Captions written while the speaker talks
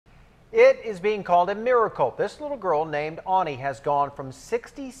It is being called a miracle. This little girl named Ani has gone from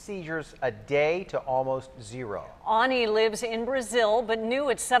 60 seizures a day to almost zero. Ani lives in Brazil, but new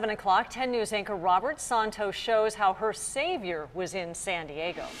at 7 o'clock, 10 News anchor Robert Santos shows how her savior was in San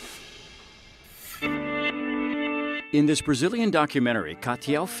Diego. In this Brazilian documentary,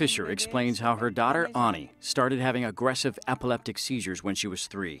 Catiel Fisher explains how her daughter Ani started having aggressive epileptic seizures when she was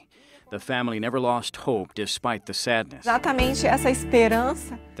 3. The family never lost hope despite the sadness. Exatamente essa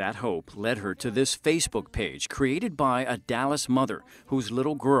esperança. That hope led her to this Facebook page created by a Dallas mother whose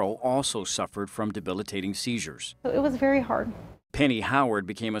little girl also suffered from debilitating seizures. It was very hard. Penny Howard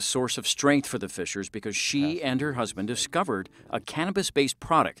became a source of strength for the Fishers because she and her husband discovered a cannabis-based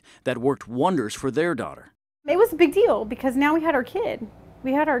product that worked wonders for their daughter. It was a big deal because now we had our kid.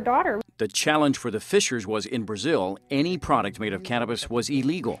 We had our daughter. The challenge for the Fishers was in Brazil, any product made of cannabis was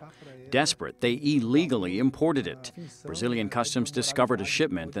illegal. Desperate, they illegally imported it. Brazilian customs discovered a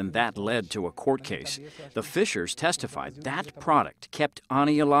shipment, and that led to a court case. The Fishers testified that product kept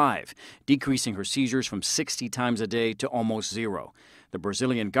Ani alive, decreasing her seizures from 60 times a day to almost zero. The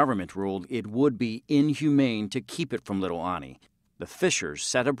Brazilian government ruled it would be inhumane to keep it from little Ani. The Fishers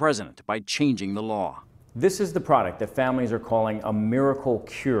set a precedent by changing the law. This is the product that families are calling a miracle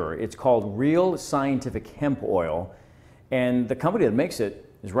cure. It's called Real Scientific Hemp Oil, and the company that makes it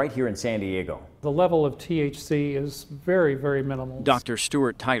is right here in San Diego. The level of THC is very, very minimal. Dr.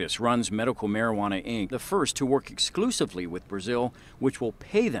 Stuart Titus runs Medical Marijuana Inc., the first to work exclusively with Brazil, which will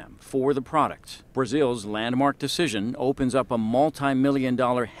pay them for the product. Brazil's landmark decision opens up a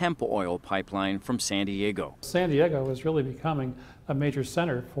multi-million-dollar hemp oil pipeline from San Diego. San Diego is really becoming a major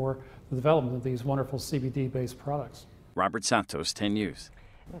center for the development of these wonderful CBD-based products. Robert Santos, 10 News.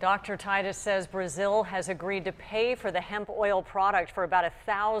 Dr. Titus says Brazil has agreed to pay for the hemp oil product for about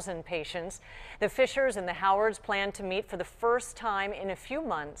 1,000 patients. The Fishers and the Howards plan to meet for the first time in a few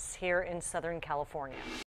months here in Southern California.